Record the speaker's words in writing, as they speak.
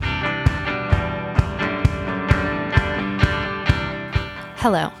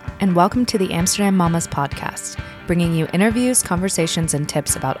Hello, and welcome to the Amsterdam Mamas podcast, bringing you interviews, conversations, and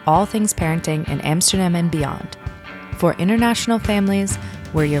tips about all things parenting in Amsterdam and beyond. For international families,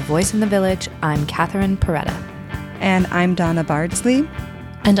 we're your voice in the village. I'm Catherine Peretta. And I'm Donna Bardsley.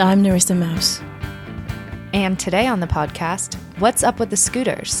 And I'm Narissa Mouse. And today on the podcast, what's up with the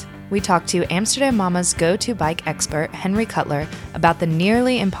scooters? We talked to Amsterdam Mama's go-to bike expert, Henry Cutler, about the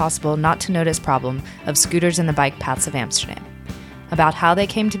nearly impossible not to notice problem of scooters in the bike paths of Amsterdam, about how they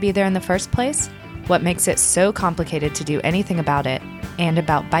came to be there in the first place, what makes it so complicated to do anything about it, and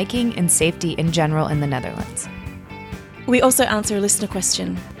about biking and safety in general in the Netherlands. We also answer a listener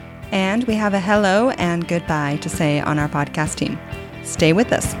question. And we have a hello and goodbye to say on our podcast team. Stay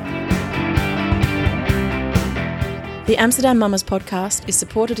with us. The Amsterdam Mamas podcast is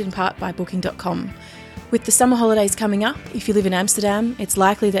supported in part by Booking.com. With the summer holidays coming up, if you live in Amsterdam, it's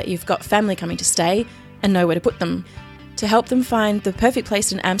likely that you've got family coming to stay and nowhere to put them. To help them find the perfect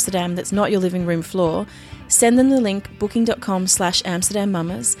place in Amsterdam that's not your living room floor, send them the link booking.com/Amsterdam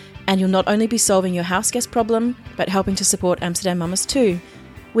Mamas, and you'll not only be solving your house guest problem, but helping to support Amsterdam Mamas too.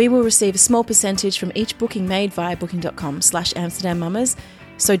 We will receive a small percentage from each booking made via booking.com/Amsterdam Mamas,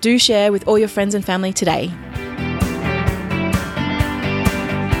 so do share with all your friends and family today.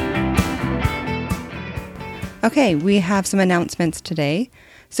 Okay, we have some announcements today.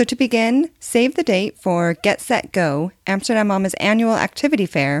 So to begin, save the date for Get Set Go, Amsterdam Mama's annual activity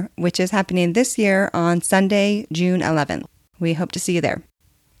fair, which is happening this year on Sunday, June 11th. We hope to see you there.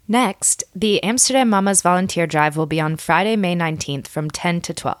 Next, the Amsterdam Mamas Volunteer Drive will be on Friday, May 19th from 10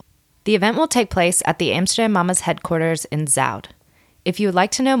 to 12. The event will take place at the Amsterdam Mamas headquarters in Zoud. If you would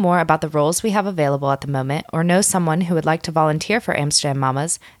like to know more about the roles we have available at the moment or know someone who would like to volunteer for Amsterdam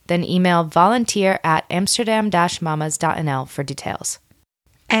Mamas, then email volunteer@amsterdam-mamas.nl for details.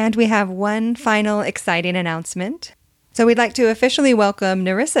 And we have one final exciting announcement. So we'd like to officially welcome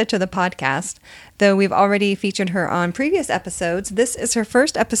Narissa to the podcast. Though we've already featured her on previous episodes, this is her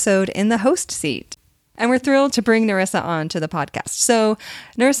first episode in the host seat. And we're thrilled to bring Narissa on to the podcast. So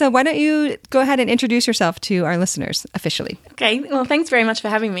Narissa, why don't you go ahead and introduce yourself to our listeners officially? Okay, well, thanks very much for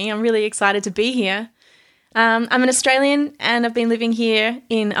having me. I'm really excited to be here. I'm an Australian and I've been living here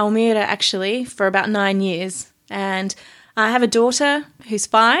in Almere actually for about 9 years. And I have a daughter who's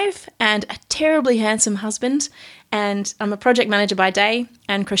 5 and a terribly handsome husband, and I'm a project manager by day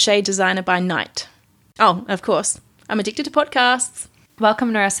and crochet designer by night. Oh, of course, I'm addicted to podcasts.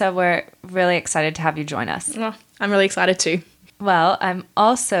 Welcome, Narissa. We're really excited to have you join us. Oh, I'm really excited too. Well, I'm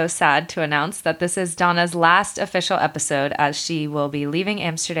also sad to announce that this is Donna's last official episode, as she will be leaving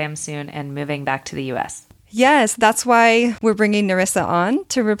Amsterdam soon and moving back to the U.S. Yes, that's why we're bringing Narissa on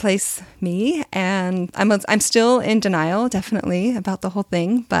to replace me. And I'm still in denial, definitely, about the whole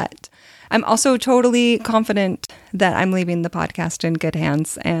thing. But I'm also totally confident that I'm leaving the podcast in good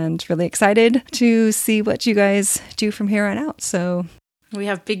hands and really excited to see what you guys do from here on out. So we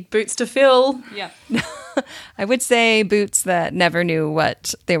have big boots to fill. Yeah. I would say boots that never knew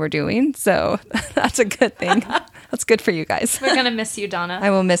what they were doing. So that's a good thing. That's good for you guys. We're going to miss you, Donna. I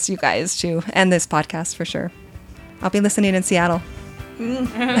will miss you guys too, and this podcast for sure. I'll be listening in Seattle.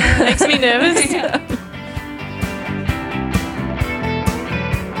 Makes me nervous.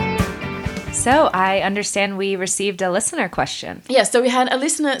 So I understand we received a listener question. Yeah, so we had a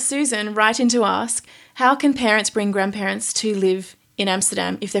listener, Susan, write in to ask, how can parents bring grandparents to live in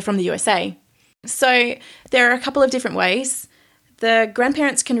Amsterdam if they're from the USA? So there are a couple of different ways. The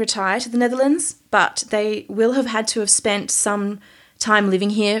grandparents can retire to the Netherlands, but they will have had to have spent some time living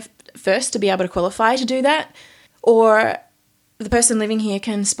here first to be able to qualify to do that. Or the person living here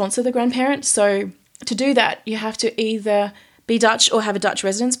can sponsor the grandparent. So to do that, you have to either be Dutch or have a Dutch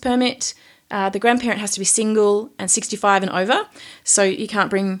residence permit. The grandparent has to be single and 65 and over. So you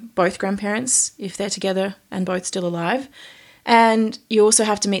can't bring both grandparents if they're together and both still alive. And you also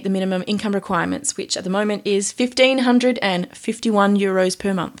have to meet the minimum income requirements, which at the moment is €1,551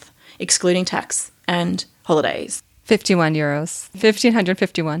 per month, excluding tax and holidays. €51.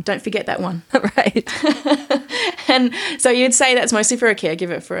 1,551. Don't forget that one. Right. And so you'd say that's mostly for a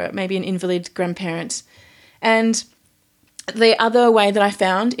caregiver, for maybe an invalid grandparent. And the other way that I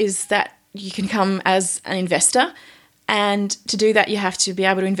found is that you can come as an investor. And to do that, you have to be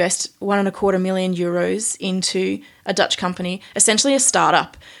able to invest €1.25 million into a Dutch company, essentially a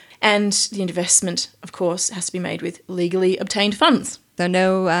startup. And the investment, of course, has to be made with legally obtained funds. So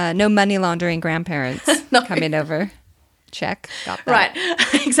no money laundering grandparents coming over. Check. Got that. Right.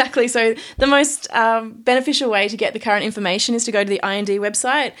 Exactly. So the most beneficial way to get the current information is to go to the IND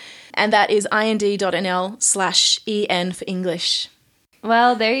website, and that is ind.nl/en for English.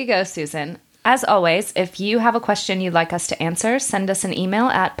 Well, there you go, Susan. As always, if you have a question you'd like us to answer, send us an email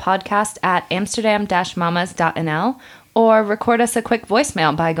at podcast@amsterdam-mamas.nl or record us a quick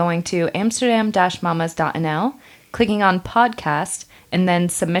voicemail by going to amsterdam-mamas.nl, clicking on podcast, and then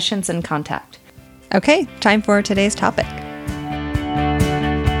submissions and contact. Okay, time for today's topic.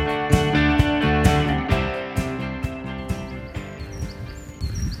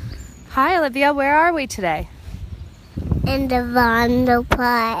 Hi, Olivia. Where are we today? In the Vondel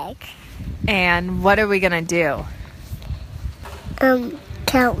Park. And what are we going to do?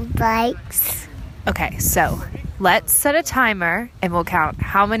 Count bikes. Okay, so let's set a timer and we'll count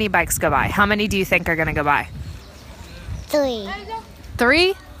how many bikes go by. How many do you think are going to go by? 3.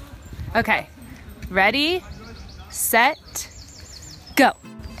 3? Okay. Ready, set, go.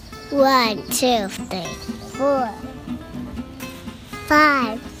 1, 2, 3, 4,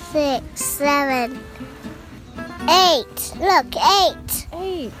 5, 6, 7, 8. Look,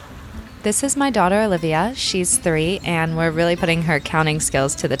 8. This is my daughter, Olivia. She's 3, and we're really putting her counting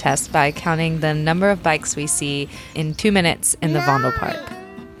skills to the test by counting the number of bikes we see in 2 minutes in the Vondel Park.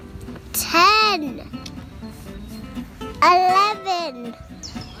 10, 11,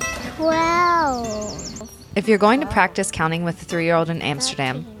 12. If you're going to practice counting with a 3-year-old in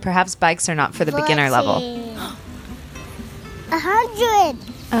Amsterdam, perhaps bikes are not for the beginner level.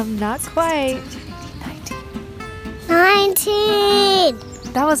 100. Not quite. 19.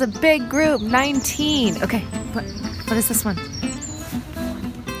 That was a big group, 19. Okay, what is this one?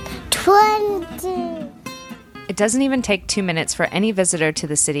 20. It doesn't even take 2 minutes for any visitor to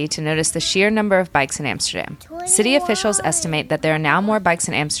the city to notice the sheer number of bikes in Amsterdam. City officials estimate that there are now more bikes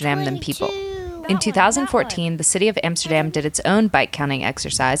in Amsterdam than people. In 2014, the city of Amsterdam did its own bike counting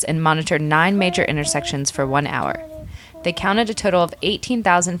exercise and monitored 9 major intersections for 1 hour. They counted a total of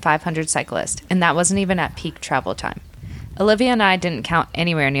 18,500 cyclists, and that wasn't even at peak travel time. Olivia and I didn't count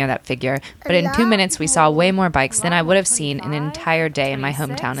anywhere near that figure, but in 2 minutes we saw way more bikes than I would have seen in an entire day in my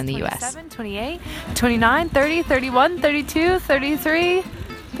hometown in the U.S. 28, 29, 30, 31, 32, 33,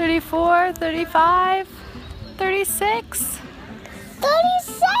 34, 35, 36,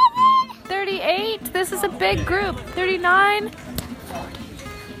 37. 38. This is a big group. 39,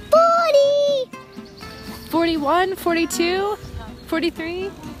 40. 41, 42, 43,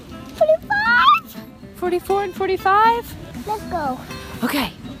 45. 44, and 45. Let's go.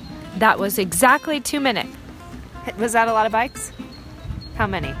 Okay, that was exactly 2 minutes. Was that a lot of bikes? How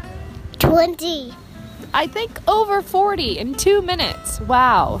many? 20. I think over 40 in 2 minutes.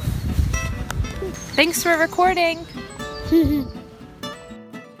 Wow. Thanks for recording.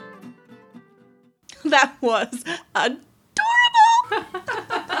 That was adorable.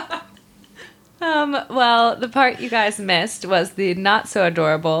 Well, the part you guys missed was the not so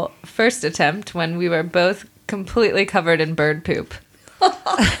adorable first attempt when we were both completely covered in bird poop.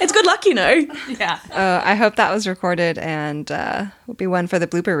 It's good luck, you know. Yeah. I hope that was recorded and will be one for the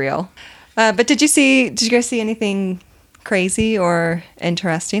blooper reel. But did you guys see anything crazy or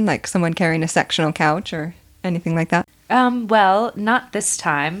interesting, like someone carrying a sectional couch or anything like that? Well, not this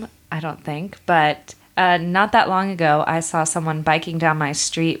time, I don't think, but not that long ago, I saw someone biking down my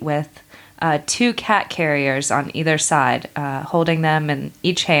street with 2 cat carriers on either side, holding them in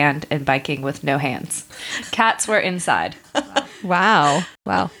each hand and biking with no hands. Cats were inside. Wow.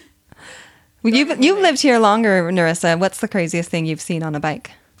 Well, you've lived here longer, Narissa. What's the craziest thing you've seen on a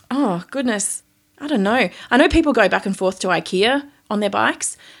bike? Oh, goodness. I don't know. I know people go back and forth to IKEA on their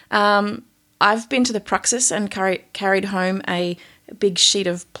bikes. I've been to the Praxis and carried home a big sheet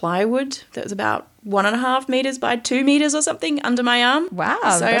of plywood that was about 1.5 meters by 2 meters or something under my arm. Wow,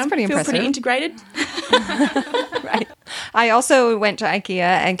 so that's pretty I feel impressive. pretty integrated. Right. I also went to IKEA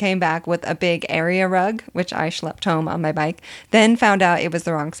and came back with a big area rug, which I schlepped home on my bike. Then found out it was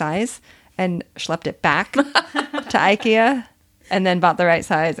the wrong size and schlepped it back to IKEA and then bought the right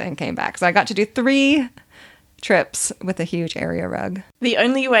size and came back. So I got to do 3 trips with a huge area rug. The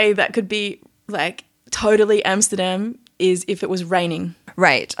only way that could be like totally Amsterdam is if it was raining.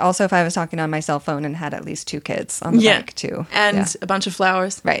 Right. Also, if I was talking on my cell phone and had at least 2 kids on the bike too. And a bunch of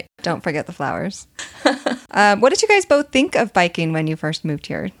flowers. Right. Don't forget the flowers. What did you guys both think of biking when you first moved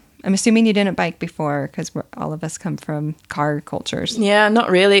here? I'm assuming you didn't bike before because all of us come from car cultures. Yeah, not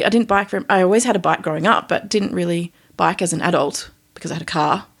really. I didn't bike. I always had a bike growing up, but didn't really bike as an adult because I had a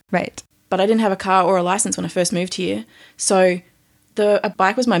car. Right. But I didn't have a car or a license when I first moved here. So a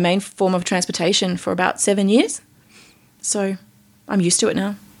bike was my main form of transportation for about 7 years. So I'm used to it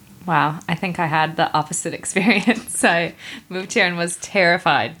now. Wow, I think I had the opposite experience. I moved here and was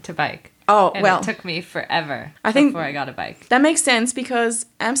terrified to bike. Oh, and well. it took me forever before I got a bike. That makes sense because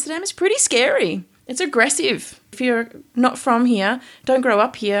Amsterdam is pretty scary. It's aggressive. If you're not from here, don't grow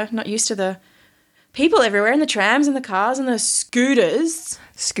up here, not used to the people everywhere in the trams and the cars and the scooters.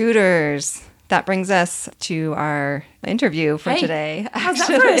 Scooters. That brings us to our interview for today. How's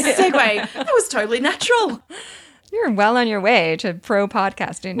that for a segue? That was totally natural. You're well on your way to pro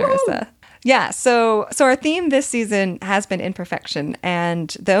podcasting, Narissa. Yeah, so our theme this season has been imperfection.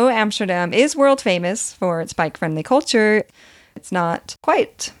 And though Amsterdam is world famous for its bike-friendly culture, it's not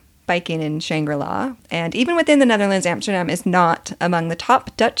quite biking in Shangri-La. And even within the Netherlands, Amsterdam is not among the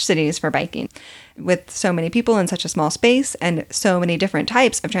top Dutch cities for biking. With so many people in such a small space and so many different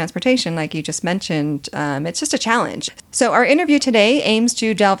types of transportation, like you just mentioned, it's just a challenge. So our interview today aims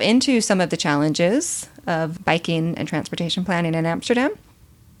to delve into some of the challenges of biking and transportation planning in Amsterdam.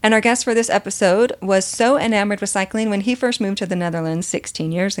 And our guest for this episode was so enamored with cycling when he first moved to the Netherlands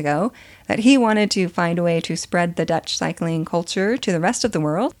 16 years ago that he wanted to find a way to spread the Dutch cycling culture to the rest of the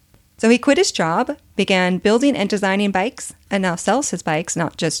world. So he quit his job, began building and designing bikes, and now sells his bikes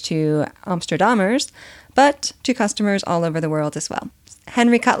not just to Amsterdammers, but to customers all over the world as well.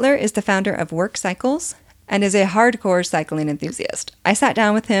 Henry Cutler is the founder of Work Cycles and is a hardcore cycling enthusiast. I sat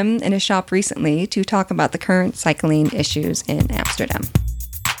down with him in his shop recently to talk about the current cycling issues in Amsterdam.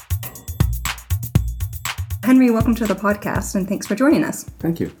 Henry, welcome to the podcast, and thanks for joining us.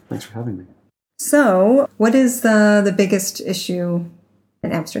 Thank you. Thanks for having me. So, what is the biggest issue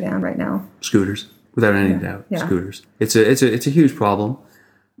in Amsterdam right now? Scooters, without any doubt. Yeah. Scooters. It's a huge problem.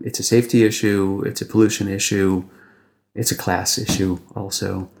 It's a safety issue. It's a pollution issue. It's a class issue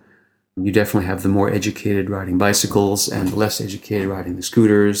also. You definitely have the more educated riding bicycles and the less educated riding the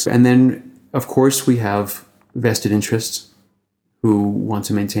scooters. And then, of course, we have vested interests who want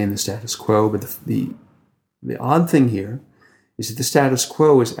to maintain the status quo. But the odd thing here is that the status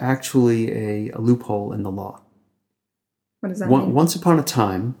quo is actually a loophole in the law. What does that mean? Once upon a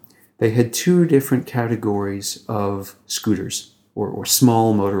time, they had two different categories of scooters or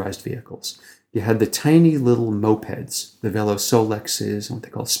small motorized vehicles. You had the tiny little mopeds, the Velo Solexes, and what they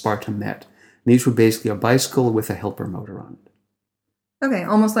call Sparta Met. And these were basically a bicycle with a helper motor on it. Okay,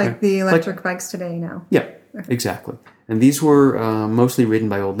 almost like the electric bikes today now. Yeah, exactly. And these were mostly ridden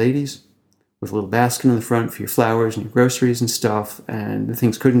by old ladies with a little basket in the front for your flowers and your groceries and stuff, and the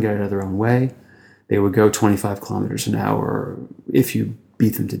things couldn't get out of their own way. They would go 25 kilometers an hour if you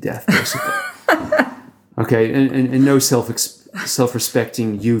beat them to death, basically. Okay, and no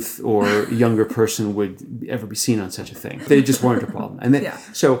self-respecting youth or younger person would ever be seen on such a thing. They just weren't a problem. And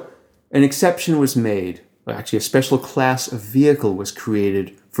So an exception was made. Actually, a special class of vehicle was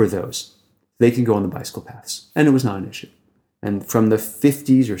created for those. They could go on the bicycle paths, and it was not an issue. And from the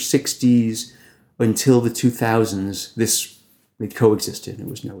 50s or 60s until the 2000s, they coexisted, and it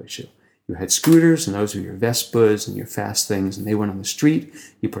was no issue. You had scooters, and those were your Vespas and your fast things, and they went on the street.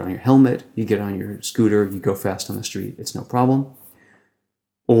 You put on your helmet, you get on your scooter, you go fast on the street. It's no problem.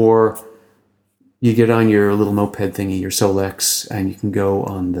 Or you get on your little moped thingy, your Solex, and you can go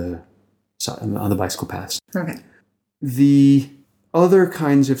on the bicycle paths. Okay. The other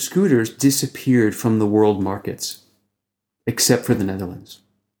kinds of scooters disappeared from the world markets, except for the Netherlands.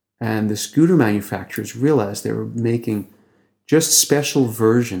 And the scooter manufacturers realized they were making just special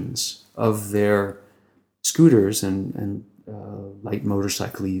versions of their scooters and light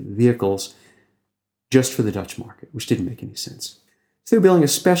motorcycle vehicles just for the Dutch market, which didn't make any sense. So they were building a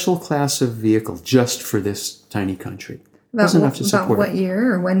special class of vehicle just for this tiny country. Wasn't enough to support what it.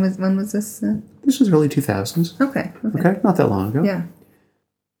 year, or when was this? This was early 2000s. Okay, Not that long ago. Yeah.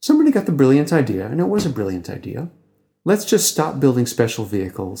 Somebody got the brilliant idea, and it was a brilliant idea. Let's just stop building special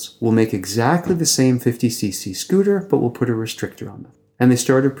vehicles. We'll make exactly the same 50cc scooter, but we'll put a restrictor on them. And they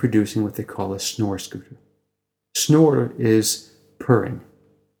started producing what they call a snore scooter. Snore is purring.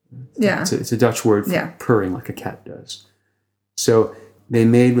 Yeah. It's a Dutch word for purring like a cat does. So they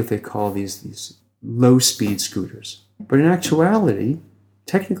made what they call these low-speed scooters. But in actuality,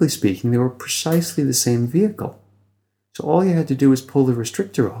 technically speaking, they were precisely the same vehicle. So all you had to do was pull the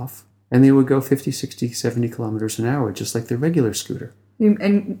restrictor off, and they would go 50, 60, 70 kilometers an hour, just like the regular scooter.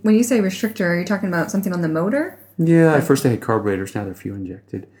 And when you say restrictor, are you talking about something on the motor? Yeah, at first they had carburetors, now they're fuel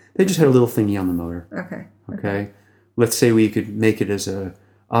injected. They just had a little thingy on the motor. Okay. Let's say we could make it as a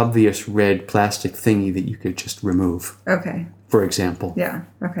obvious red plastic thingy that you could just remove. Okay. For example. Yeah,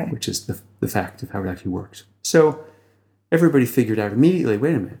 okay. Which is the fact of how it actually works. So everybody figured out immediately,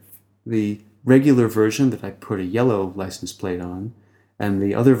 wait a minute, the regular version that I put a yellow license plate on and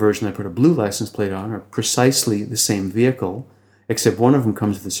the other version I put a blue license plate on are precisely the same vehicle, except one of them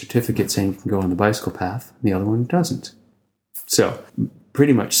comes with a certificate saying you can go on the bicycle path, and the other one doesn't. So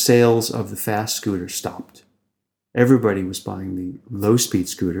pretty much sales of the fast scooters stopped. Everybody was buying the low-speed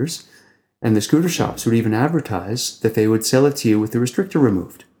scooters, and the scooter shops would even advertise that they would sell it to you with the restrictor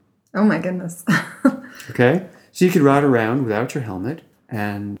removed. Oh my goodness. Okay? So you could ride around without your helmet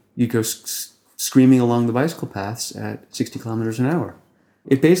and you go screaming along the bicycle paths at 60 kilometers an hour.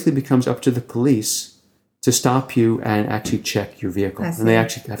 It basically becomes up to the police to stop you and actually check your vehicle. And they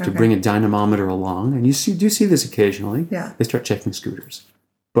actually have to bring a dynamometer along. And you do see this occasionally. Yeah. They start checking scooters.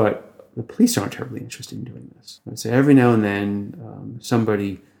 But the police aren't terribly interested in doing this. So every now and then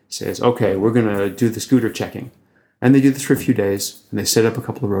somebody says, okay, we're going to do the scooter checking. And they do this for a few days. And they set up a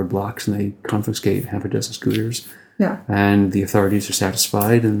couple of roadblocks and they confiscate half a dozen scooters. Yeah. And the authorities are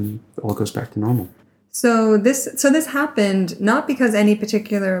satisfied and all goes back to normal. So this happened not because any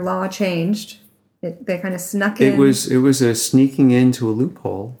particular law changed. They kind of snuck in. It was a sneaking into a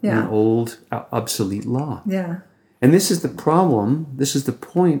loophole in Yeah. an old, obsolete law. Yeah. And this is the problem. This is the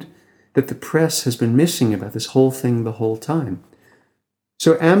point that the press has been missing about this whole thing the whole time.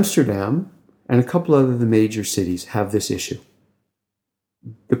 So Amsterdam and a couple other of the major cities have this issue.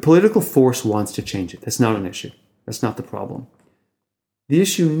 The political force wants to change it. That's not an issue. That's not the problem. The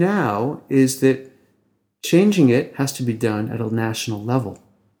issue now is that changing it has to be done at a national level.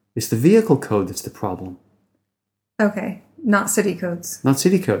 It's the vehicle code that's the problem. Okay. Not city codes. Not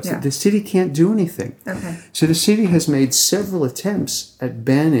city codes. Yeah. The city can't do anything. Okay. So the city has made several attempts at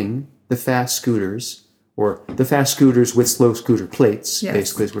banning the fast scooters, or the fast scooters with slow scooter plates, Yes.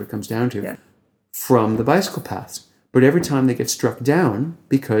 basically is what it comes down to, Yeah. from the bicycle paths. But every time they get struck down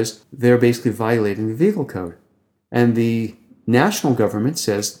because they're basically violating the vehicle code. And the national government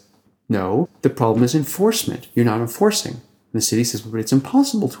says, no, the problem is enforcement. You're not enforcing. And the city says, but it's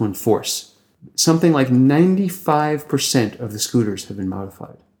impossible to enforce. Something like 95% of the scooters have been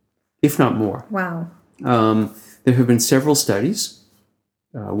modified, if not more. Wow. There have been several studies.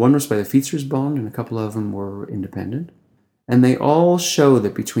 One was by the Fietsersbond, and a couple of them were independent. And they all show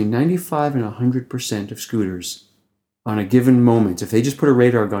that between 95 and 100% of scooters on a given moment, if they just put a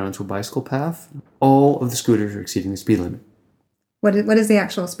radar gun onto a bicycle path, all of the scooters are exceeding the speed limit. What is the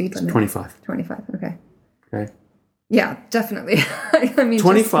actual speed limit? 25. 25. Okay. Okay. Yeah, definitely. I mean,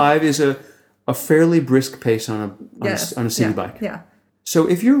 25 is a fairly brisk pace on a city bike. Yeah. So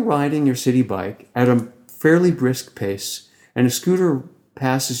if you're riding your city bike at a fairly brisk pace and a scooter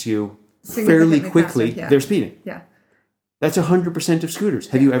passes you fairly Significantly quickly, faster, yeah. they're speeding. Yeah. That's 100% of scooters.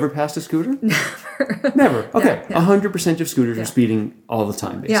 Have you ever passed a scooter? Never. Okay. Yeah. 100% of scooters are speeding all the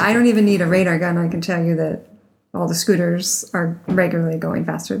time, basically. Yeah, I don't even need a radar gun. I can tell you that all the scooters are regularly going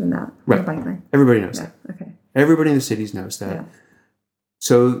faster than that on Right. the bike lane. Everybody knows Yeah. that. Okay. Everybody in the cities knows that. Yeah.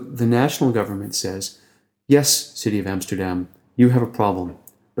 So the national government says, yes, City of Amsterdam, you have a problem,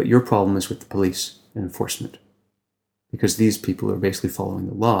 but your problem is with the police and enforcement. Because these people are basically following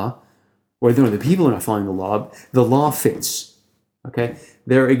the law. Or no, the people are not following the law fits. Okay?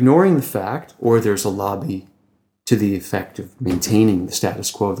 They're ignoring the fact, or there's a lobby to the effect of maintaining the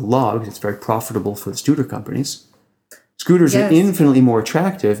status quo of the law, because it's very profitable for the scooter companies. Scooters Yes. are infinitely more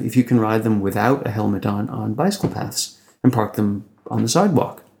attractive if you can ride them without a helmet on bicycle paths and park them on the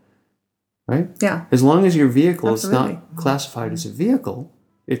sidewalk. Right? Yeah. As long as your vehicle Absolutely. is not classified as a vehicle,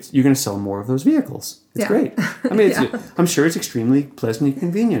 you're going to sell more of those vehicles. It's Yeah. great. I mean, Yeah. I'm sure it's extremely pleasant and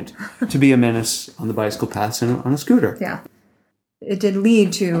convenient to be a menace on the bicycle paths and on a scooter. Yeah. It did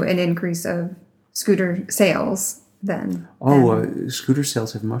lead to an increase of scooter sales then. Scooter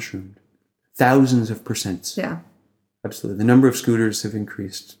sales have mushroomed. Thousands of percents. Yeah. Absolutely. The number of scooters have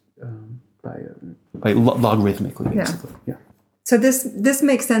increased by logarithmically, Yeah. basically. Yeah. So this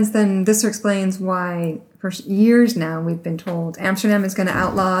makes sense then. This explains why for years now we've been told Amsterdam is going to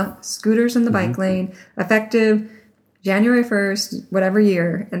outlaw scooters in the bike lane effective January 1st, whatever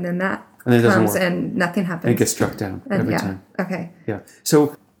year, and then that And it doesn't comes work. and nothing happens. It gets struck down And every yeah. time. Okay. Yeah.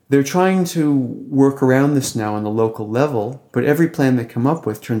 So they're trying to work around this now on the local level, but every plan they come up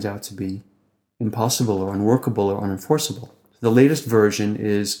with turns out to be impossible or unworkable or unenforceable. The latest version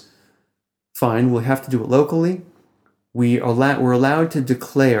is, fine, we'll have to do it locally. We're allowed to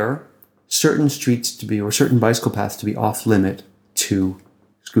declare certain streets to be, or certain bicycle paths to be off limit to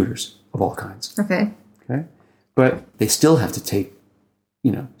scooters of all kinds. Okay. Okay? But they still have to take,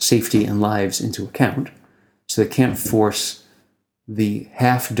 safety and lives into account. So they can't force the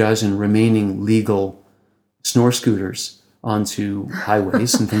half dozen remaining legal snore scooters onto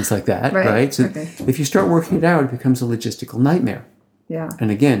highways and things like that, right? So Okay. if you start working it out, it becomes a logistical nightmare. Yeah.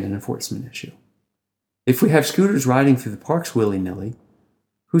 And again, an enforcement issue. If we have scooters riding through the parks willy-nilly,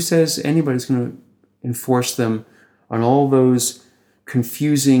 who says anybody's going to enforce them on all those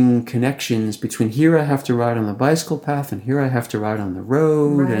confusing connections between here I have to ride on the bicycle path and here I have to ride on the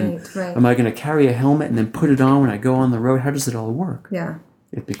road? Right. Am I going to carry a helmet and then put it on when I go on the road? How does it all work? Yeah.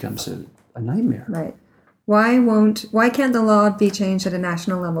 It becomes a nightmare. Right. Why can't the law be changed at a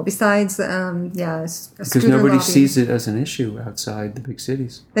national level? Besides, because nobody sees it as an issue outside the big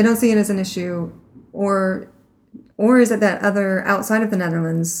cities. They don't see it as an issue, or is it that outside of the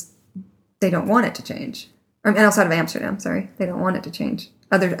Netherlands, they don't want it to change? And outside of Amsterdam, sorry, they don't want it to change.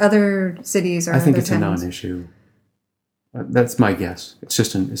 Other cities or I think other it's towns. a non-issue. That's my guess. It's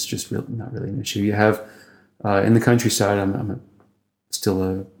just not really an issue. You have in the countryside. I'm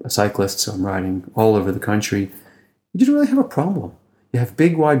still a cyclist, so I'm riding all over the country. You didn't really have a problem. You have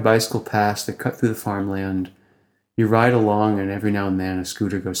big, wide bicycle paths that cut through the farmland. You ride along, and every now and then a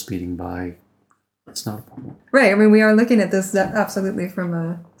scooter goes speeding by. It's not a problem. Right. I mean, we are looking at this absolutely from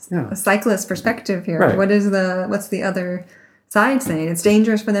a cyclist perspective here. Right. What's the other side saying? It's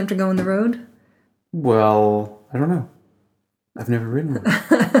dangerous for them to go on the road? Well, I don't know. I've never ridden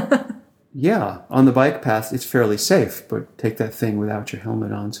one. Yeah, on the bike path, it's fairly safe, but take that thing without your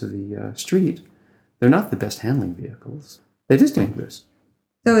helmet onto the street. They're not the best handling vehicles. It is dangerous.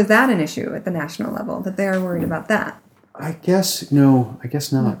 So is that an issue at the national level, that they are worried about that? I guess not.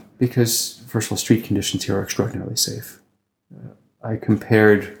 Because, first of all, street conditions here are extraordinarily safe. I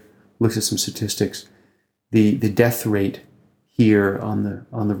looked at some statistics. The death rate here on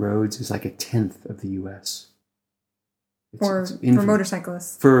the roads is like 1/10 of the U.S. For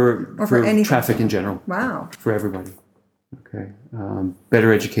motorcyclists? For anything? Traffic in general. Wow. For everybody. Okay.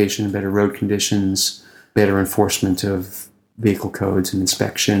 Better education, better road conditions, better enforcement of vehicle codes and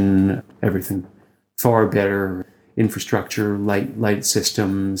inspection, everything. Far better infrastructure, light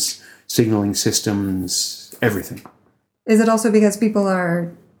systems, signaling systems, everything. Is it also because people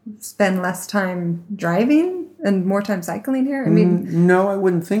spend less time driving and more time cycling here? I mean, no, I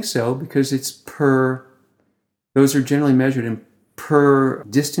wouldn't think so, because it's those are generally measured in per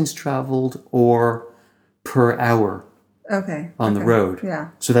distance traveled or per hour on the road. Yeah.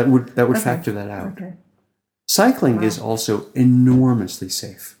 So that would factor that out. Okay. Cycling is also enormously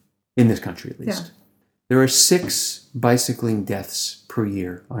safe in this country, at least. Yeah. There are 6 bicycling deaths per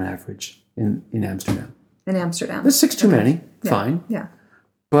year on average in Amsterdam. In Amsterdam. That's 6 too many. Fine. Yeah.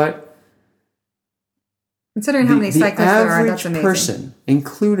 But considering how many cyclists there are, that's amazing. The average person,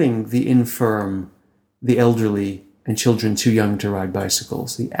 including the infirm, the elderly, and children too young to ride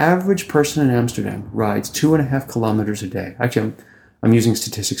bicycles, the average person in Amsterdam rides 2.5 kilometers a day. Actually, I'm using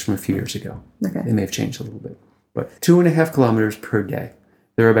statistics from a few years ago. Okay. They may have changed a little bit. But 2.5 kilometers per day.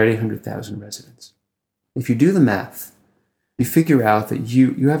 There are about 800,000 residents. If you do the math, you figure out that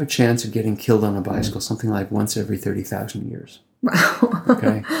you have a chance of getting killed on a bicycle something like once every 30,000 years. Wow.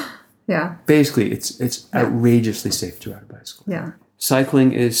 Okay? Yeah. Basically, it's outrageously safe to ride a bicycle. Yeah.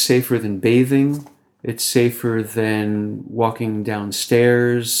 Cycling is safer than bathing. It's safer than walking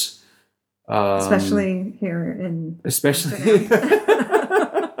downstairs. Especially here in... Especially...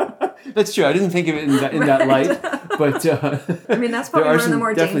 That's true. I didn't think of it in that light. But I mean, that's probably one of the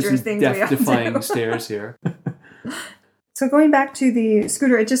more dangerous things we have to do. Death-defying stairs here. So going back to the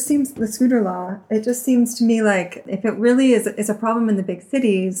scooter, the scooter law, it just seems to me like if it really is a problem in the big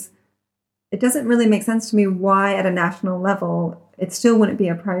cities, it doesn't really make sense to me why at a national level it still wouldn't be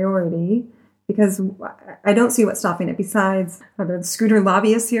a priority, because I don't see what's stopping it besides, are there scooter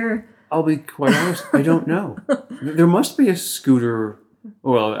lobbyists here? I'll be quite honest, I don't know. There must be a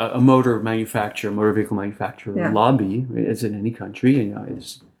motor vehicle manufacturer lobby, as in any country.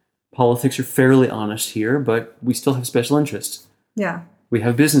 Politics are fairly honest here, but we still have special interests. Yeah. We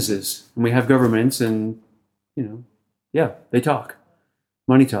have businesses, and we have governments, and, they talk.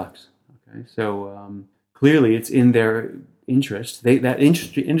 Money talks. Okay, so clearly it's in their interest. That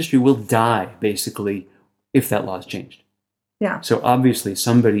industry will die, basically, if that law is changed. Yeah. So obviously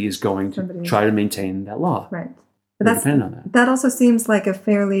somebody is going to try to maintain that law. Right. But depend on that. That also seems like a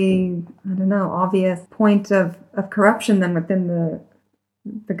fairly, obvious point of corruption then within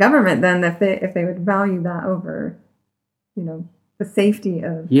the government, then, if they would value that over, the safety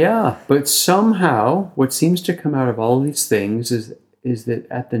of... Yeah, but somehow what seems to come out of all these things is that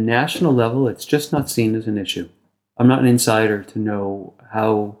at the national level, it's just not seen as an issue. I'm not an insider to know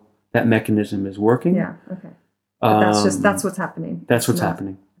how that mechanism is working. Yeah, okay. But that's what's happening. That's what's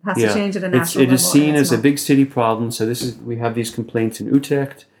happening. It has to change at a national level. It is seen as a big city problem. So we have these complaints in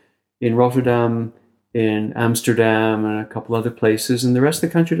Utrecht, in Rotterdam, in Amsterdam, and a couple other places, and the rest of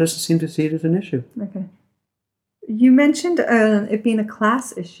the country doesn't seem to see it as an issue. Okay. You mentioned it being a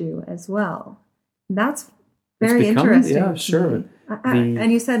class issue as well. That's very interesting. Yeah, sure.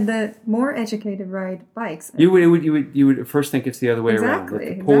 And you said that more educated ride bikes. You would first think it's the other way around.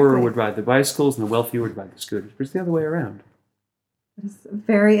 That the poorer would ride the bicycles and the wealthier would ride the scooters. But it's the other way around. It's a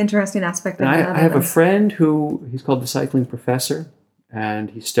very interesting aspect of I have a friend he's called the cycling professor, and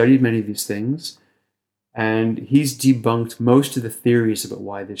he studied many of these things. And he's debunked most of the theories about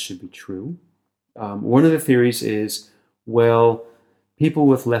why this should be true. One of the theories is, well, people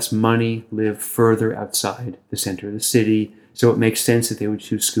with less money live further outside the center of the city, so it makes sense that they would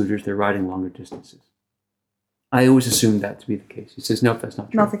choose scooters. They're riding longer distances. I always assumed that to be the case. He says, nope, that's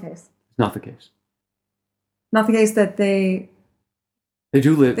not true. Not the case. It's not the case. Not the case that they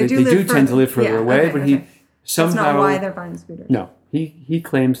do live. They do tend to live further away, okay, but okay. Somehow, that's not why they're buying scooters. No, he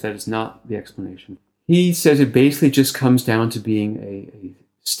claims that is not the explanation. He says it basically just comes down to being a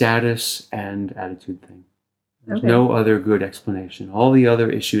status and attitude thing. There's no other good explanation. All the other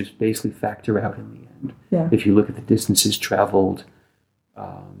issues basically factor out in the end. Yeah. If you look at the distances traveled,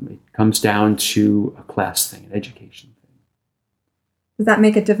 it comes down to a class thing, an education thing. Does that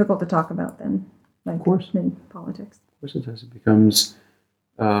make it difficult to talk about then? Like, of course. In politics. Of course it does. It becomes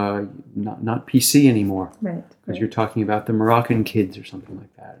not PC anymore. Right. Because you're talking about the Moroccan kids or something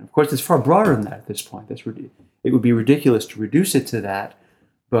like that. And of course, it's far broader than that at this point. It would be ridiculous to reduce it to that,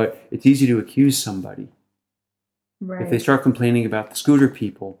 but it's easy to accuse somebody. Right. If they start complaining about the scooter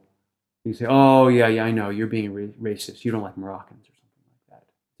people, you say, oh, yeah, I know, you're being racist. You don't like Moroccans or something like that.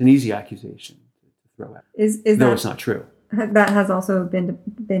 It's an easy accusation to throw out. Though it's not true. That has also been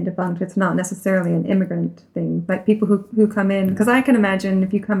debunked. It's not necessarily an immigrant thing. Like people who come in, because I can imagine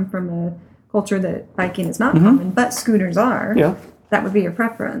if you come from a culture that biking is not common, but scooters are, that would be your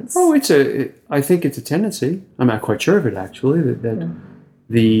preference. Oh, I think it's a tendency. I'm not quite sure of it, actually, that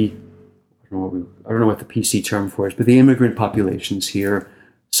the... I don't know what the PC term for is, but the immigrant populations here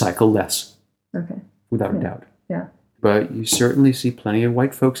cycle less. Okay. Without a doubt. Yeah. But you certainly see plenty of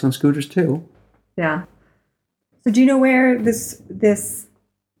white folks on scooters too. Yeah. So do you know where this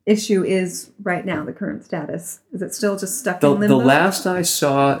issue is right now, the current status? Is it still just stuck in limbo? The last I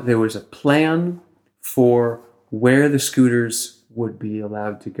saw, there was a plan for where the scooters would be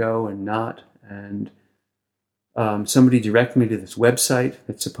allowed to go and not, and somebody directed me to this website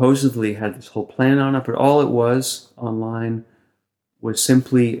that supposedly had this whole plan on it, but all it was online was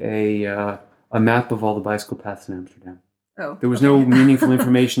simply a map of all the bicycle paths in Amsterdam. Oh, there was no meaningful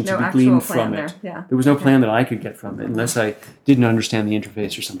information to be gleaned from there. it. Yeah. There was no plan that I could get from it unless I didn't understand the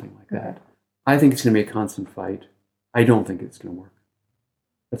interface or something like that. I think it's going to be a constant fight. I don't think it's going to work.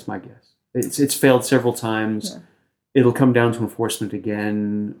 That's my guess. It's failed several times. Yeah. It'll come down to enforcement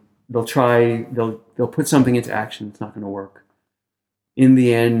again. They'll put something into action. It's not going to work. In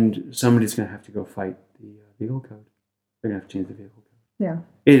the end, somebody's going to have to go fight the vehicle code. They're going to have to change the vehicle code. Yeah.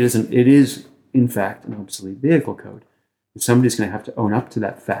 It is, in fact, an obsolete vehicle code. And somebody's going to have to own up to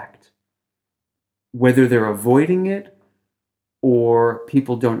that fact. Whether they're avoiding it or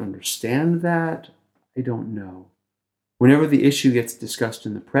people don't understand that, I don't know. Whenever the issue gets discussed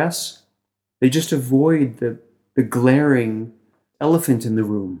in the press, they just avoid the glaring elephant in the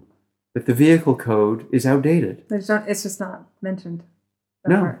room, that the vehicle code is outdated. It's just not mentioned.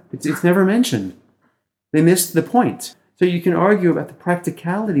 No, it's never mentioned. They missed the point. So you can argue about the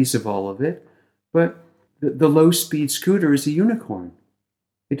practicalities of all of it, but the low-speed scooter is a unicorn.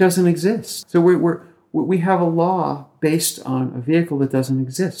 It doesn't exist. So we have a law based on a vehicle that doesn't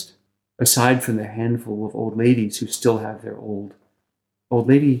exist, aside from the handful of old ladies who still have their old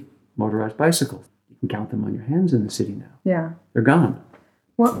lady motorized bicycles. You can count them on your hands in the city now. Yeah. They're gone.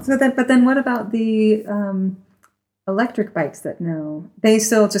 Well, but then what about the electric bikes that now, they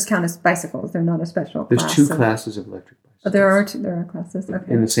still just count as bicycles? They're not a special class. There's two classes of electric bicycles. Oh, there are classes.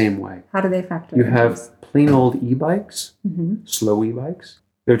 Okay. In the same way. How do they factor? You have plain old e-bikes, slow e-bikes.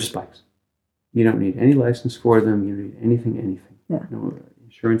 They're just bikes. You don't need any license for them. You don't need anything. Yeah. No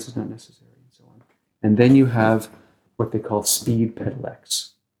insurance is not necessary, and so on. And then you have what they call speed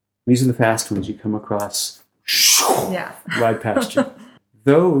pedelecs. These are the fast ones you come across. Right past you.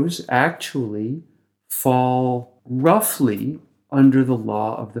 Those actually fall roughly under the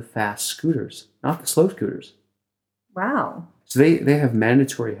law of the fast scooters, not the slow scooters. Wow. So they have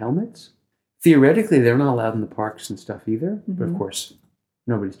mandatory helmets. Theoretically, they're not allowed in the parks and stuff either, but of course,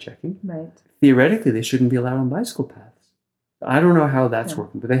 nobody's checking. Right. Theoretically, they shouldn't be allowed on bicycle paths. I don't know how that's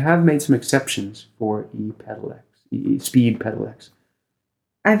working, but they have made some exceptions for speed pedelecs.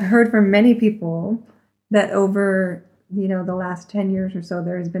 I've heard from many people that over the last 10 years or so,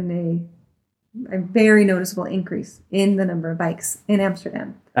 there has been a very noticeable increase in the number of bikes in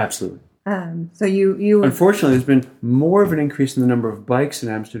Amsterdam. Absolutely. So you unfortunately, there's been more of an increase in the number of bikes in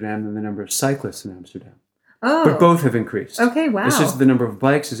Amsterdam than the number of cyclists in Amsterdam. Oh, but both have increased. Okay, wow. It's just the number of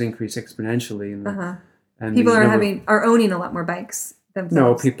bikes has increased exponentially, and people are owning a lot more bikes themselves.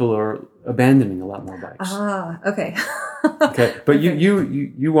 No, people are abandoning a lot more bikes. Ah, okay. Okay, but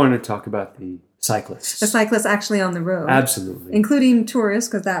you want to talk about the cyclists. The cyclists actually on the road. Absolutely. Including tourists,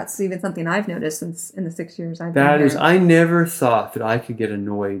 because that's even something I've noticed since in the 6 years I've been That here. is, I never thought that I could get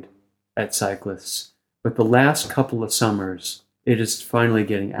annoyed at cyclists. But the last couple of summers, it is finally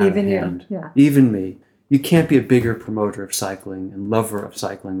getting out Even of you, hand. yeah. Even me. You can't be a bigger promoter of cycling and lover of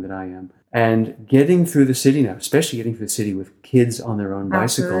cycling than I am. And getting through the city now, especially getting through the city with kids on their own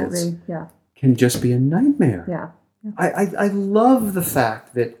bicycles, Absolutely, yeah. can just be a nightmare. Yeah. I love the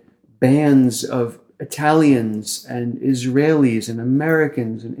fact that bands of Italians and Israelis and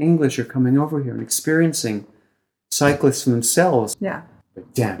Americans and English are coming over here and experiencing cyclists themselves. Yeah.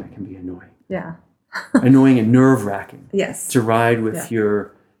 But damn, it can be annoying. Yeah. Annoying and nerve-wracking. Yes. To ride with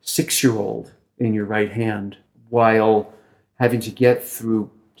your 6-year-old in your right hand while having to get through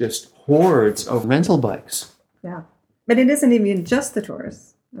just hordes of rental bikes. Yeah. But it isn't even just the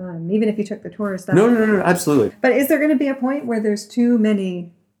tourists. Even if you took the tourists out. No, absolutely. But is there going to be a point where there's too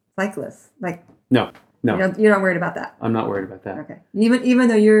many cyclists? Like, No. You're not worried about that? I'm not worried about that. Okay. Even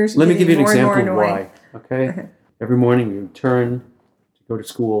though you're Let me give you an more and more example of annoying. why. Okay? Every morning we would turn to go to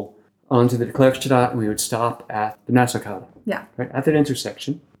school onto the Deklerkstraat and we would stop at the Nassaukade. Yeah. Right? At that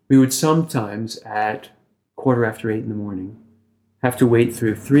intersection, we would sometimes at 8:15 in the morning have to wait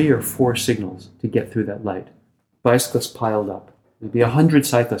through 3 or 4 signals to get through that light. Bicyclists piled up. There'd be 100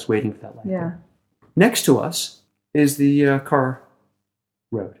 cyclists waiting for that light. Yeah. Next to us is the car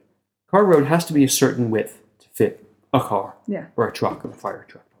road. Car road has to be a certain width to fit a car or a truck, or a fire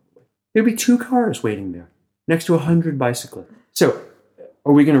truck probably. There'd be 2 cars waiting there next to 100 bicyclists. So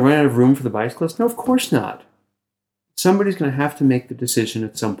are we going to run out of room for the bicyclists? No, of course not. Somebody's going to have to make the decision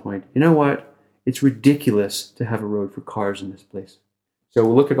at some point. You know what? It's ridiculous to have a road for cars in this place. So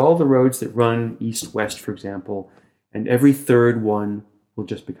we'll look at all the roads that run east-west, for example, and every third one will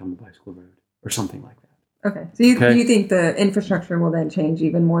just become a bicycle road or something like that. Okay. So you think the infrastructure will then change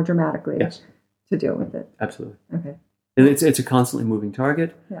even more dramatically to deal with it? Absolutely. Okay. It's a constantly moving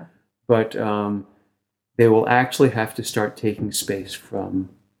target. Yeah. But they will actually have to start taking space from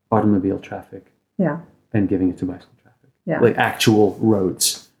automobile traffic and giving it to bicycle traffic. Yeah. Like actual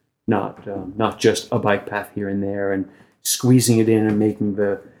roads, not just a bike path here and there and squeezing it in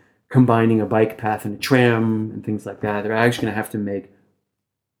and combining a bike path and a tram and things like that. They're actually going to have to make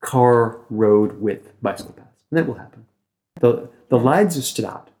car road with bicycle paths. And that will happen. The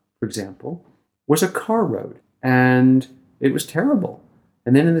Leidsestraat, for example, was a car road and it was terrible.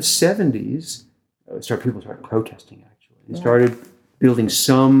 And then in the 70s, people started protesting, actually. They started building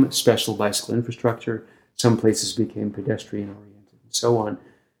some special bicycle infrastructure. Some places became pedestrian-oriented and so on.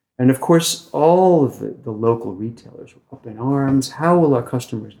 And of course, all of the local retailers were up in arms. How will our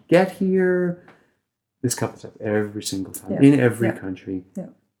customers get here? This comes up every single time in every country. Yeah.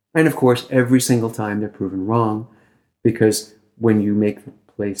 And of course, every single time they're proven wrong, because when you make the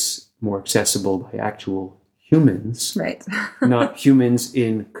place more accessible by actual humans, not humans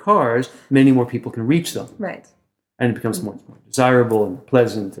in cars, many more people can reach them. Right. And it becomes more desirable and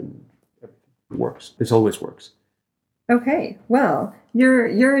pleasant and everything works. This always works. Okay. Well,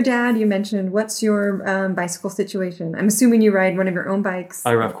 you're a dad, you mentioned. What's your bicycle situation? I'm assuming you ride one of your own bikes.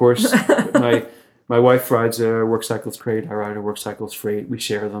 Of course. My wife rides a Work Cycles Crate. I ride a Work Cycles Freight. We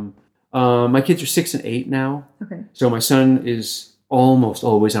share them. My kids are 6 and 8 now. Okay. So my son is almost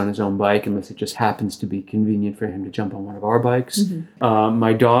always on his own bike unless it just happens to be convenient for him to jump on one of our bikes. Mm-hmm.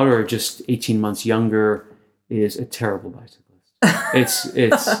 My daughter, just 18 months younger, is a terrible bicyclist.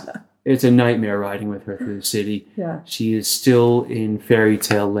 It's a nightmare riding with her through the city. Yeah. She is still in fairy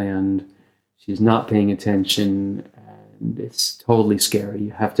tale land. She's not paying attention, and it's totally scary. You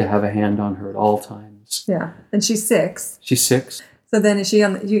have to have a hand on her at all times. Yeah, and she's 6. She's 6. So then is she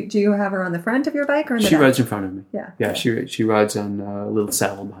on? Do you have her on the front of your bike or in the She back? rides in front of me. Yeah. Yeah, she rides on a little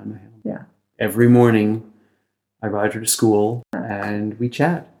saddle behind my hand. Yeah. Every morning, I ride her to school, and we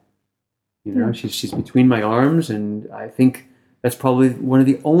chat. You know, she's between my arms, and I think that's probably one of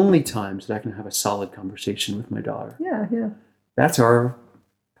the only times that I can have a solid conversation with my daughter. Yeah, yeah. That's our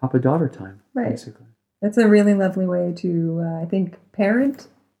papa-daughter time, basically. That's a really lovely way to, I think,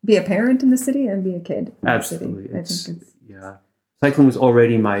 be a parent in the city and be a kid. Absolutely. Cycling was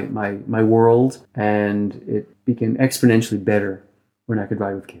already my world, and it became exponentially better when I could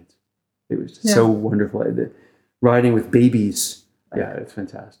ride with kids. It was just so wonderful. Riding with babies, it's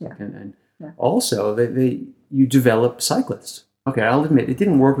fantastic. Yeah. And also, you develop cyclists. Okay, I'll admit, it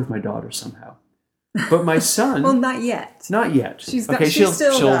didn't work with my daughter somehow. But my son... Well, not yet. Not yet. She'll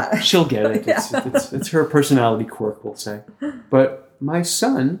get it. It's her personality quirk, we'll say. But my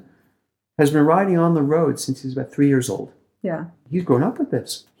son has been riding on the road since he's about 3 years old. Yeah. He's grown up with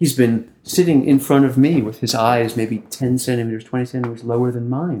this. He's been sitting in front of me with his eyes maybe 10 centimeters, 20 centimeters lower than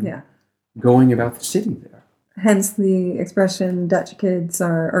mine. Yeah. going about the city there. Hence the expression Dutch kids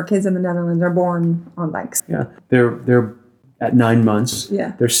or kids in the Netherlands are born on bikes. Yeah, they're at 9 months.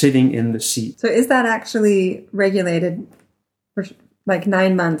 Yeah. They're sitting in the seat. So is that actually regulated? For, like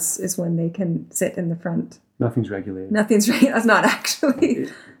 9 months is when they can sit in the front. Nothing's regulated. Nothing's that's not actually.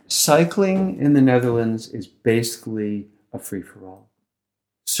 Cycling in the Netherlands is basically a free-for-all.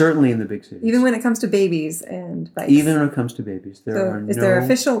 Certainly in the big cities. Even when it comes to babies and bikes. Even when it comes to babies. Is there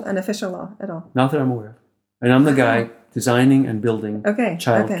an official law at all? Not that I'm aware of. And I'm the guy designing and building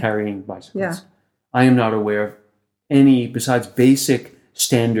child Okay. carrying bicycles. Yeah. I am not aware of any, besides basic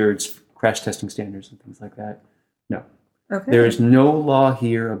standards, crash testing standards and things like that. No. Okay. There is no law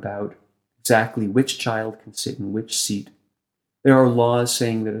here about exactly which child can sit in which seat. There are laws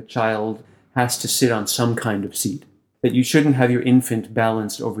saying that a child has to sit on some kind of seat, that you shouldn't have your infant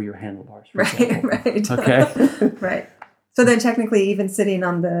balanced over your handlebars. For example. Right. Okay. Right. So then technically even sitting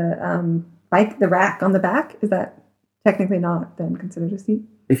on the bike, the rack on the back, is that technically not then considered a seat?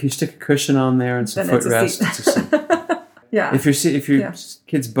 If you stick a cushion on there and some Then it's a footrest, seat. it's a seat. Yeah. If your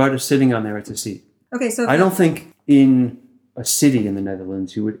kid's butt is sitting on there, it's a seat. Okay, so I don't think in a city in the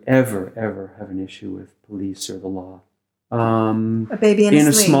Netherlands you would ever have an issue with police or the law. a baby in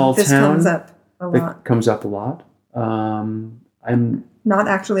a sling, small this town, comes up a lot. it comes up a lot. Not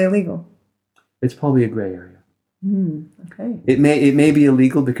actually illegal. It's probably a gray area. Okay. It may be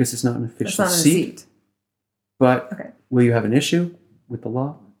illegal because it's not an It's official not a seat. seat. But Okay. will you have an issue with the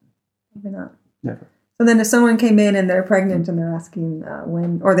law? Maybe not. Never. So then if someone came in and they're pregnant and they're asking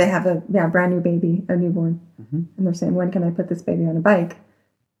when, or they have a brand new baby, a newborn, and they're saying, when can I put this baby on a bike?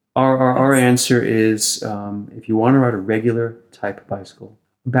 Our answer is if you want to ride a regular type bicycle,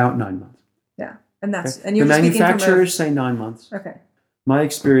 about 9 months. Yeah. And that's, Okay? and you're The speaking from manufacturers say 9 months. Okay. My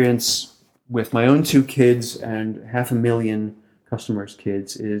experience with my own 2 kids and 500,000 customers'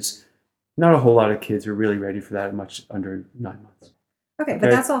 kids is not a whole lot of kids are really ready for that much under 9 months. Okay,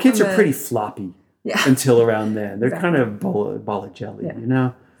 but that's all kids from are pretty floppy Yeah. until around then. They're Exactly. kind of ball of jelly, Yeah. you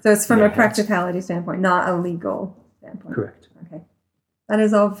know? So it's from Yeah, a practicality standpoint, not a legal standpoint. Correct. Okay. That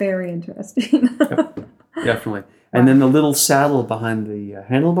is all very interesting. Definitely. And then the little saddle behind the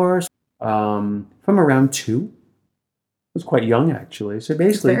handlebars, from around 2. It was quite young, actually. So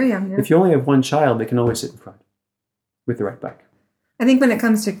basically, very young, yeah. if you only have one child, they can always sit in front with the right bike. I think when it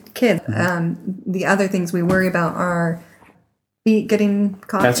comes to kids, the other things we worry about are feet getting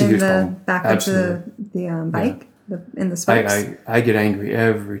caught That's a in huge the problem. back Absolutely. of the bike, in the spokes. I get angry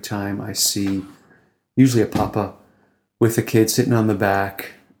every time I see usually a papa with a kid sitting on the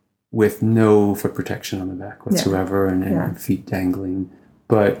back with no foot protection on the back whatsoever and feet dangling.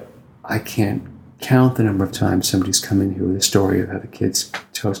 But I can't count the number of times somebody's come in here with a story of how the kid's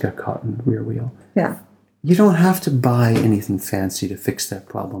toes got caught in the rear wheel. Yeah. You don't have to buy anything fancy to fix that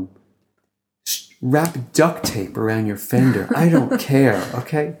problem. Wrap duct tape around your fender. I don't care,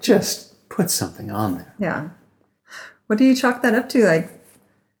 okay? Just put something on there. Yeah. What do you chalk that up to? Like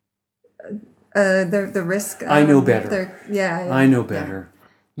the risk. I know better. Yeah. I know better.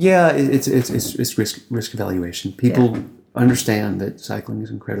 Yeah, it's risk evaluation. People understand that cycling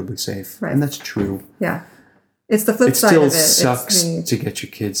is incredibly safe, and that's true. Yeah. It's the flip It side still of it. sucks to get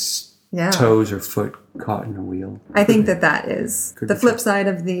your kids' toes or foot caught in a wheel. I think that is Could the be flip true. side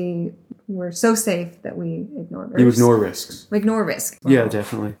of the we're so safe that we ignore risks. You ignore risks. We ignore risk. Yeah,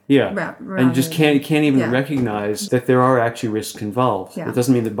 definitely. Yeah, and you just can't even recognize that there are actually risks involved. Yeah. It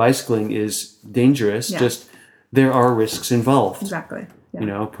doesn't mean that bicycling is dangerous. Just there are risks involved. Exactly. Yeah. You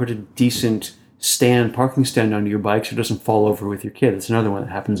know, put a decent parking stand under your bike so it doesn't fall over with your kid. It's another one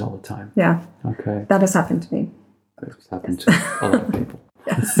that happens all the time. Yeah. Okay. That has happened to me. That's happened to a lot of people.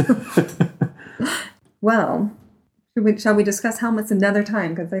 Yes. Well, shall we discuss helmets another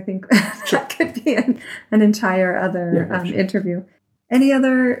time? Because I think that could be an entire other interview. Any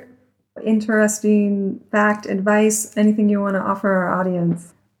other interesting fact, advice, anything you want to offer our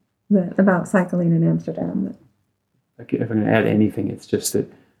audience about cycling in Amsterdam? If I'm going to add anything, it's just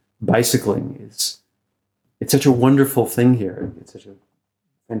that bicycling it's such a wonderful thing here. It's such a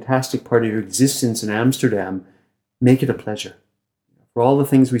fantastic part of your existence in Amsterdam. Make it a pleasure. For all the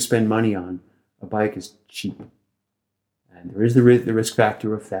things we spend money on, a bike is cheap. And there is the risk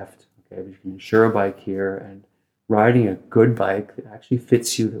factor of theft. Okay, but you can insure a bike here, and riding a good bike that actually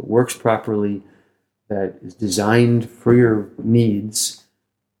fits you, that works properly, that is designed for your needs,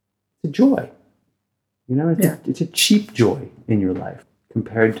 it's a joy. You know, it's a cheap joy in your life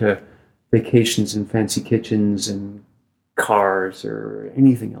compared to vacations and fancy kitchens and cars or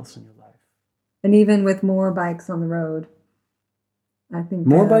anything else in your life. And even with more bikes on the road, I think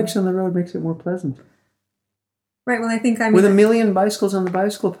More bikes on the road makes it more pleasant. Right. Well, I think With 1 million bicycles on the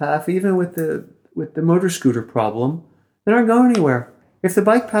bicycle path, even with the motor scooter problem, they're not going anywhere. If the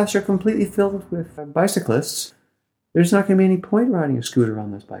bike paths are completely filled with bicyclists, there's not going to be any point riding a scooter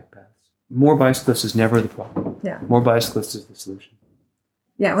on those bike paths. More bicyclists is never the problem. Yeah. More bicyclists is the solution.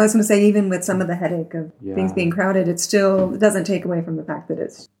 Yeah, well, I was going to say, even with some of the headache of things being crowded, it doesn't take away from the fact that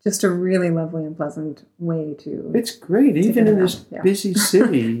it's just a really lovely and pleasant way to... It's great, even in this busy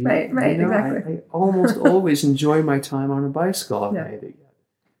city. Right, exactly. I almost always enjoy my time on a bicycle. Yeah.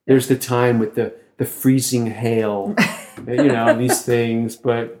 There's the time with the freezing hail, these things,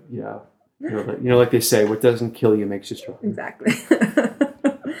 but, like they say, what doesn't kill you makes you strong. Exactly.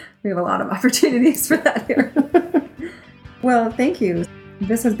 We have a lot of opportunities for that here. Well, thank you.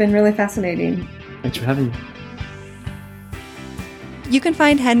 This has been really fascinating. Thanks for having me. You can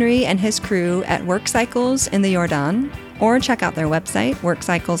find Henry and his crew at Work Cycles in the Jordan, or check out their website,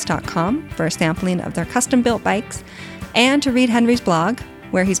 workcycles.com, for a sampling of their custom-built bikes, and to read Henry's blog,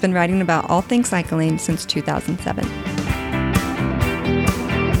 where he's been writing about all things cycling since 2007.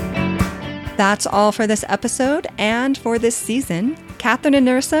 That's all for this episode and for this season. Catherine and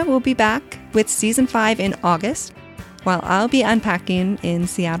Nerissa will be back with Season 5 in August, while I'll be unpacking in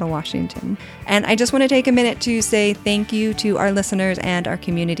Seattle, Washington. And I just want to take a minute to say thank you to our listeners and our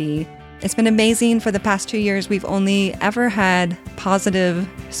community. It's been amazing. For the past 2 years, we've only ever had positive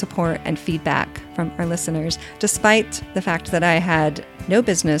support and feedback from our listeners, despite the fact that I had no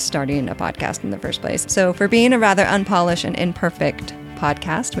business starting a podcast in the first place. So for being a rather unpolished and imperfect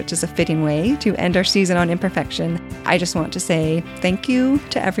podcast, which is a fitting way to end our season on imperfection, I just want to say thank you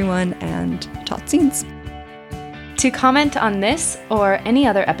to everyone and tot ziens. To comment on this or any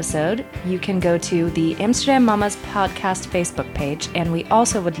other episode, you can go to the Amsterdam Mamas podcast Facebook page, and we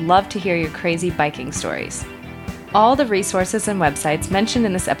also would love to hear your crazy biking stories. All the resources and websites mentioned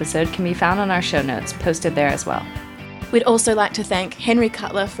in this episode can be found on our show notes, posted there as well. We'd also like to thank Henry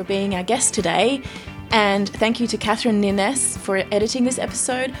Cutler for being our guest today, and thank you to Catherine Nines for editing this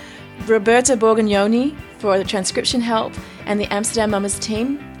episode, Roberta Borgognoni for the transcription help, and the Amsterdam Mamas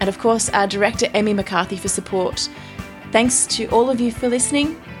team, and of course our director Amy McCarthy for support. Thanks to all of you for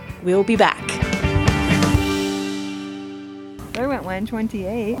listening. We'll be back. There went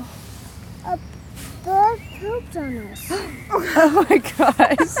 128. A bird pooped on us. Oh my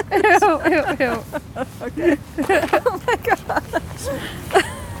gosh. Ew. Okay. Oh my gosh.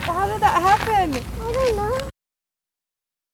 How did that happen? I don't know.